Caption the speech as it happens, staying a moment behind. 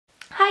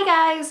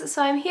Hi guys,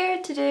 so I'm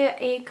here to do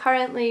a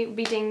currently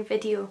reading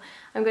video.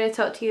 I'm going to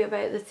talk to you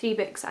about the 3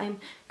 books I'm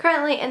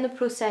currently in the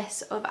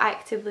process of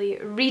actively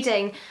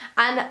reading,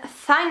 and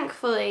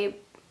thankfully,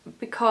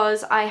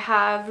 because I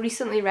have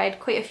recently read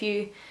quite a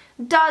few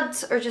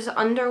duds or just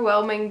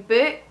underwhelming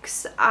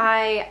books,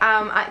 I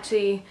am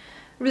actually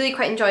really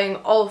quite enjoying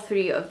all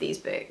 3 of these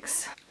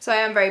books. So I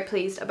am very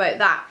pleased about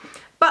that.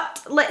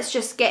 But let's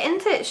just get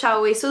into it,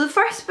 shall we? So the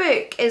first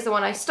book is the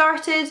one I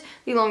started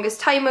the longest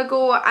time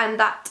ago, and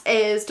that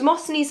is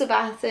Demosthenes of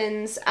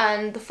Athens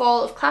and the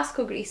Fall of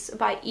Classical Greece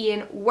by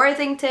Ian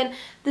Worthington.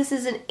 This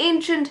is an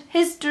ancient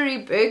history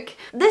book.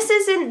 This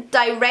isn't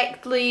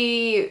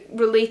directly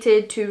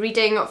related to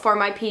reading for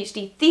my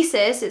PhD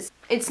thesis.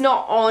 It's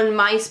not on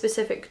my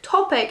specific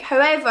topic,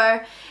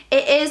 however,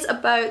 it is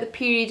about the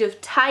period of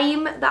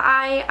time that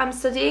I am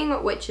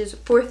studying, which is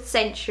 4th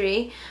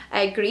century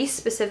Greece,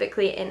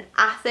 specifically in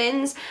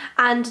Athens,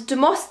 and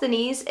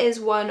Demosthenes is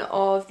one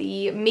of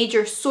the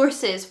major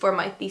sources for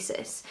my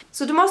thesis.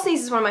 So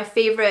Demosthenes is one of my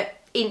favourite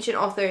ancient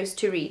authors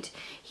to read.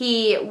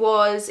 He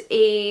was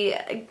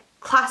a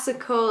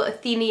classical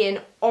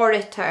Athenian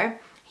orator.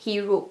 He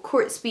wrote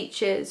court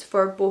speeches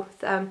for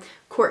both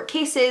court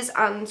cases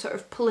and sort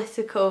of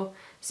political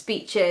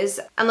speeches,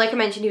 and like I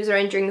mentioned, he was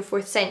around during the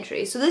 4th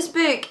century. So this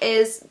book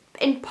is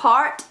in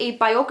part a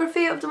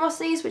biography of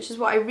Demosthenes, which is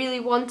what I really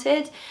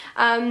wanted,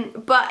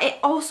 but it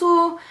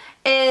also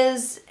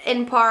is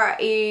in part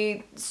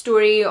a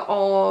story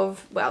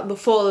of, well, the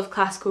fall of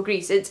classical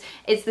Greece. It's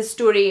the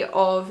story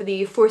of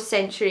the 4th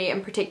century,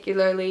 and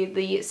particularly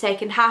the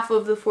second half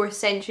of the 4th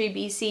century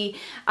BC,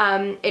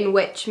 in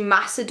which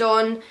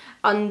Macedon,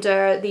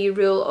 under the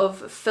rule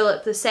of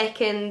Philip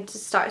II,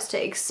 starts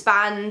to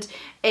expand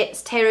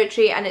its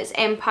territory and its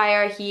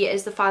empire. He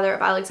is the father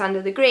of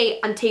Alexander the Great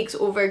and takes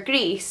over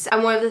Greece.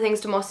 And one of the things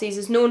Demosthenes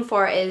is known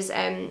for is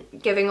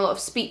giving a lot of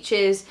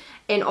speeches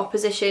in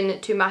opposition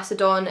to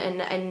Macedon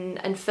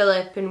and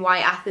Philip, and why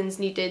Athens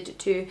needed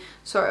to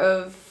sort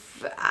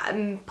of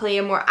play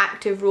a more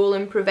active role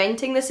in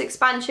preventing this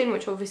expansion,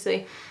 which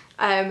obviously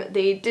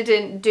they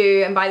didn't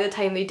do, and by the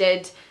time they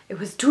did, it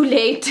was too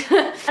late.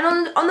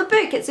 And on the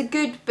book, it's a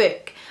good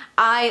book.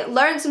 I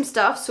learned some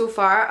stuff so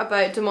far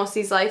about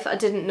Demosthenes' life that I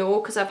didn't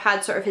know, because I've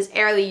had sort of his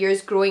early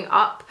years growing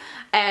up,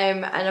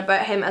 and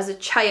about him as a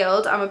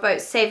child. I'm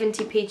about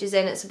 70 pages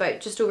in, it's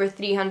about just over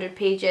 300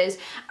 pages,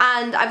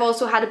 and I've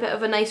also had a bit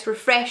of a nice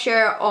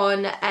refresher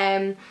on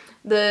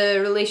the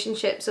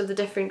relationships of the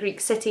different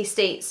Greek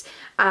city-states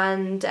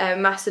and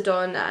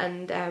Macedon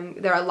and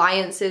their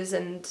alliances,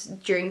 and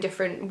during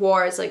different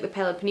wars like the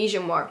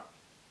Peloponnesian War.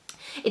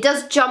 It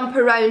does jump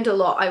around a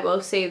lot, I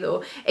will say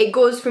though. It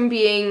goes from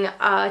being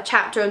a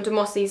chapter on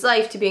Demosthenes'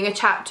 life to being a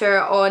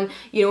chapter on,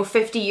 you know,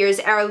 50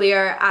 years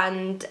earlier,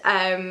 and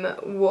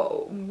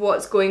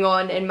what's going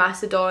on in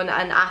Macedon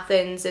and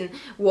Athens, and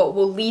what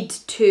will lead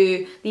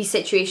to the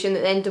situation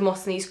that then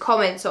Demosthenes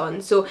comments on.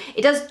 So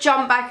it does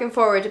jump back and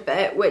forward a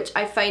bit, which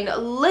I find a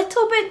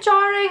little bit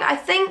jarring. I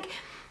think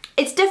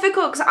it's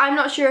difficult because I'm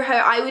not sure how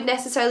I would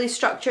necessarily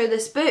structure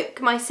this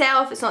book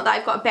myself. It's not that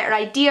I've got a better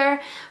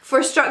idea for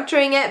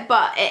structuring it,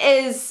 but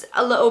it is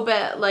a little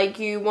bit like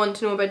you want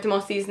to know about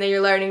Demosthenes and then you're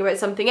learning about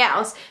something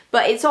else.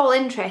 But it's all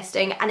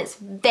interesting and it's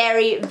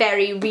very,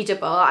 very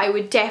readable. I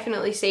would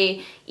definitely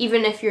say,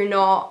 even if you're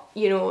not,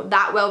 you know,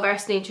 that well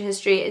versed in ancient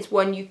history, it's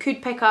one you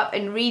could pick up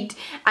and read,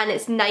 and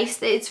it's nice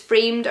that it's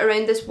framed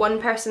around this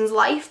one person's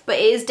life, but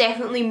it is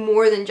definitely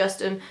more than just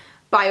a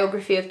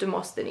biography of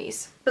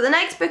Demosthenes. But the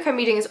next book I'm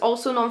reading is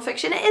also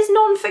non-fiction. It is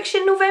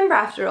non-fiction November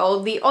after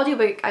all. The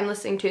audiobook I'm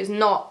listening to is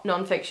not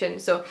non-fiction,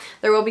 so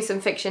there will be some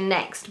fiction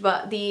next,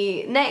 but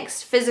the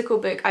next physical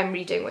book I'm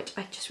reading, which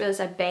I just realised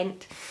I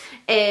bent,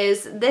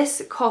 is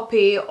this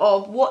copy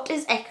of What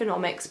is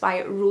Economics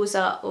by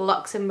Rosa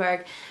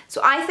Luxemburg.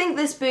 So I think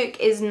this book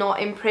is not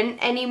in print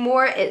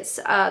anymore. It's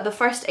the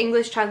first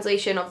English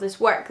translation of this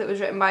work that was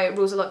written by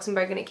Rosa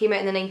Luxemburg, and it came out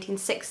in the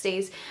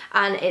 1960s,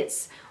 and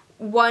it's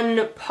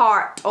one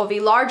part of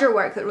a larger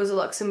work that Rosa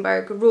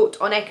Luxemburg wrote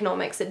on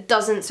economics that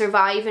doesn't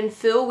survive in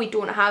full. We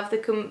don't have the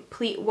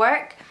complete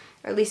work,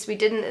 or at least we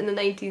didn't in the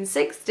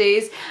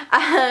 1960s.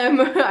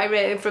 I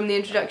read it from the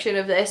introduction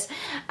of this,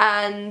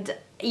 and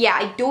yeah,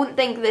 I don't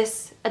think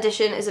this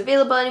edition is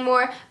available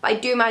anymore, but I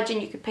do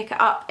imagine you could pick it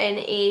up in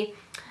a,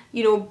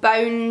 you know,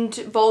 bound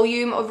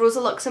volume of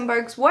Rosa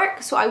Luxemburg's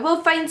work. So I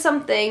will find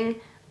something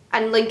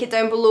and link it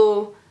down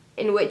below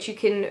in which you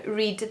can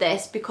read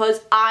this, because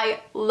I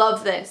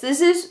love this.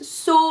 This is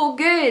so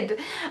good.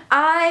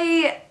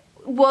 I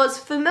was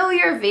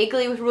familiar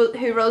vaguely with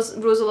who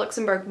Rosa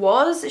Luxemburg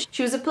was.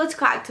 She was a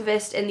political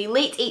activist in the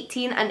late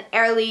 1800s and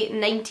early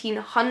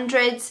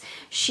 1900s.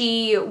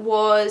 She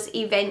was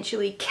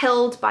eventually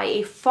killed by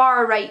a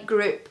far-right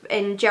group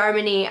in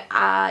Germany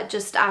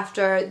just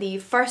after the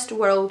First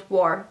World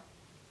War.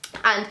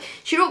 And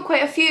she wrote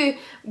quite a few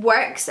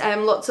works,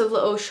 lots of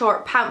little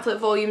short pamphlet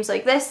volumes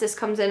like this. This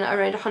comes in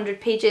around 100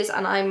 pages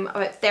and I'm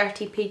about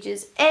 30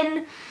 pages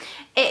in.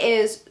 It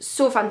is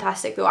so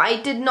fantastic though.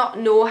 I did not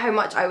know how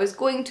much I was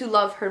going to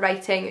love her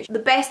writing. The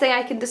best thing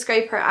I can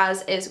describe her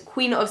as is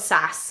Queen of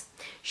Sass.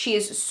 She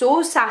is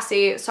so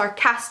sassy,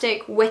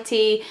 sarcastic,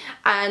 witty,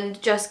 and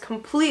just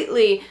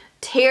completely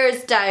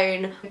tears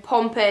down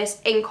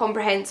pompous,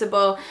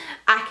 incomprehensible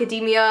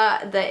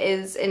academia that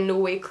is in no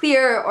way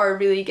clear or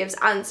really gives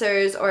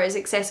answers or is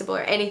accessible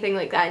or anything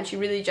like that, and she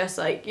really just,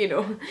 like, you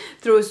know,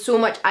 throws so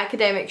much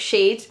academic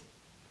shade.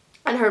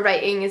 And her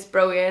writing is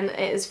brilliant.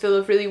 It is full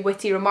of really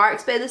witty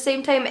remarks, but at the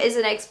same time it is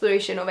an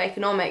exploration of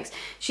economics.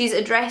 She's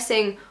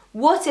addressing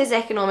what is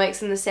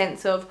economics in the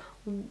sense of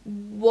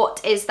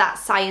what is that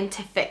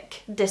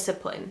scientific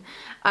discipline?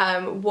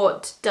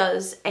 What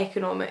does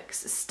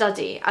economics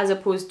study, as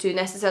opposed to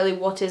necessarily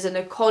what is an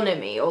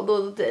economy,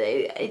 although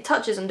it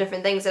touches on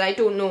different things, and I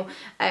don't know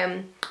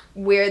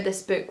where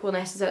this book will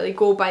necessarily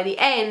go by the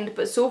end,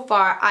 but so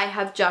far I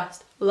have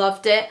just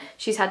loved it.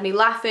 She's had me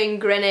laughing,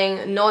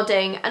 grinning,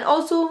 nodding, and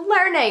also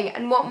learning,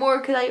 and what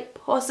more could I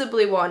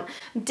possibly want?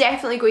 I'm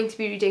definitely going to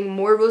be reading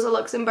more Rosa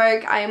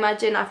Luxemburg, I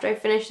imagine, after I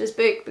finish this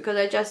book, because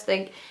I just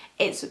think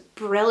it's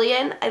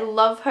brilliant. I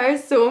love her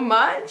so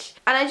much,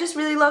 and I just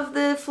really love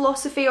the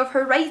philosophy of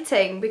her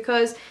writing,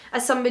 because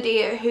as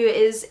somebody who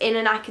is in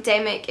an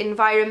academic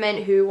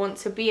environment, who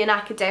wants to be an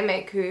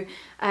academic, who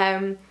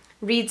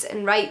reads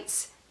and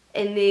writes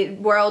in the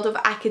world of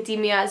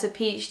academia as a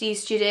PhD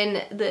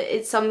student, that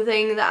it's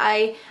something that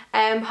I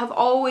have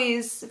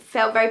always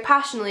felt very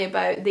passionately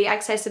about, the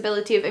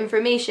accessibility of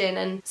information,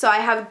 and so I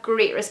have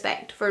great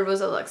respect for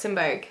Rosa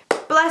Luxemburg.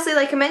 But lastly,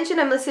 like I mentioned,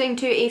 I'm listening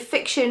to a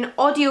fiction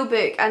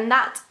audiobook, and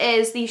that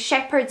is The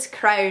Shepherd's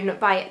Crown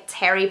by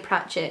Terry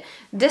Pratchett.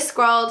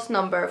 Discworld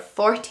number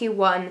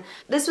 41.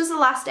 This was the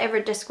last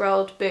ever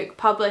Discworld book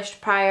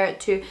published prior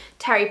to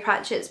Terry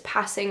Pratchett's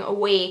passing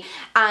away,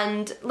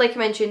 and like I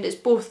mentioned, it's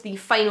both the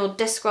final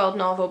Discworld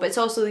novel, but it's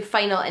also the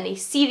final in a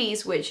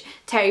series which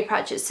Terry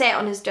Pratchett set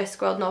on his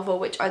Discworld novel,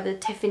 which are the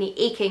Tiffany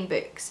Aching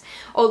books.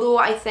 Although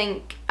I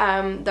think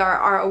there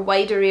are a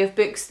wide array of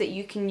books that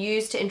you can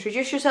use to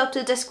introduce yourself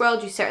to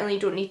Discworld, you certainly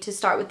don't need to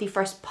start with the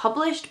first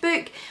published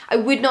book. I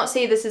would not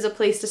say this is a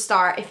place to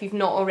start if you've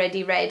not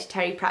already read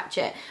Terry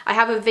Pratchett. I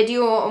have a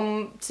video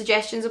on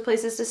suggestions of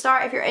places to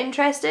start if you're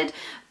interested,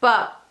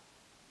 but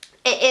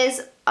it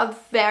is a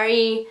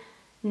very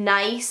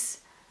nice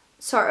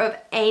sort of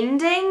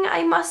ending,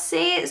 I must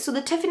say. So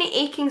the Tiffany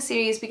Aching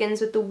series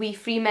begins with The Wee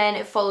Free Men.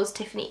 It follows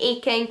Tiffany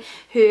Aching,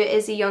 who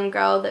is a young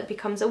girl that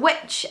becomes a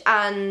witch,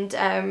 and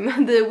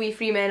the Wee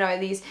Free Men are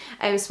these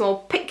small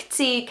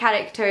pixie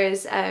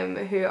characters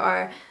who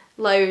are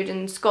loud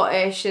and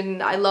Scottish,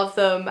 and I love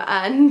them,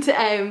 and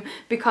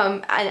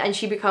and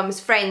she becomes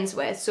friends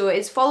with. So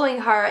it's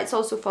following her. It's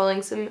also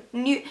following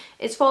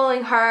it's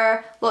following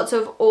her, lots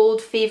of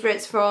old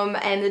favourites from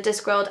the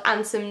Discworld,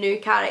 and some new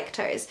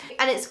characters,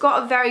 and it's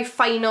got a very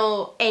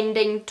final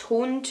ending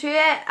tone to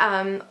it.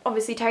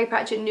 Obviously Terry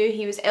Pratchett knew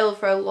he was ill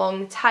for a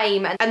long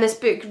time, and this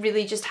book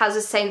really just has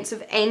a sense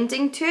of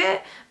ending to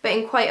it, but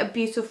in quite a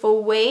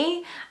beautiful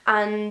way,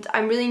 and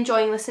I'm really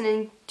enjoying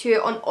listening to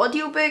it on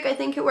audiobook. I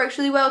think it works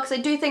really well, because I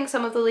do think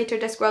some of the later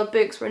Discworld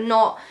books were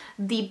not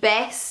the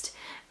best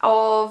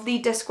of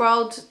the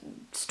Discworld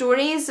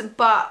stories,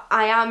 but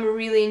I am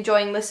really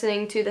enjoying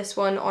listening to this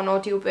one on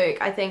audiobook.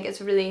 I think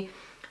it's a really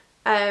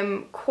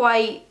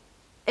quite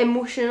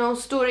emotional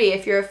story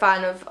if you're a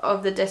fan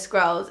of the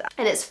Discworld,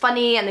 and it's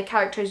funny, and the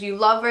characters you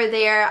love are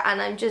there,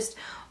 and I'm just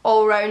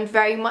all round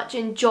very much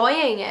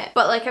enjoying it.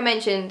 But like I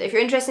mentioned, if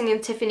you're interested in the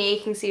Tiffany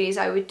Aching series,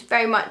 I would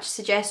very much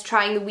suggest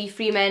trying The Wee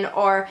Free Men,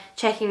 or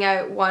checking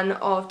out one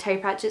of Terry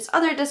Pratchett's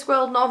other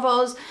Discworld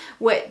novels,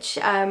 which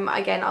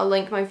again, I'll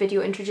link my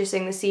video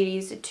introducing the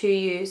series to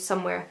you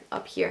somewhere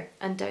up here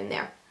and down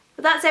there.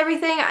 But that's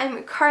everything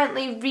I'm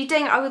currently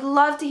reading. I would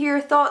love to hear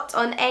your thoughts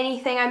on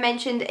anything I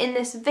mentioned in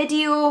this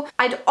video.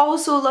 I'd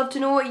also love to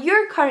know what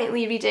you're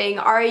currently reading.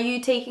 Are you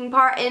taking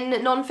part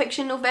in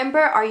Non-Fiction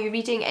November? Are you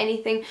reading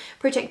anything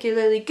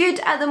particularly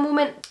good at the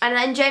moment? And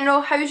in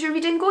general, how's your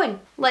reading going?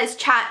 Let's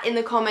chat in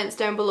the comments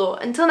down below.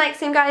 Until next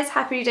time guys,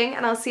 happy reading,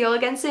 and I'll see you all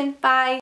again soon. Bye!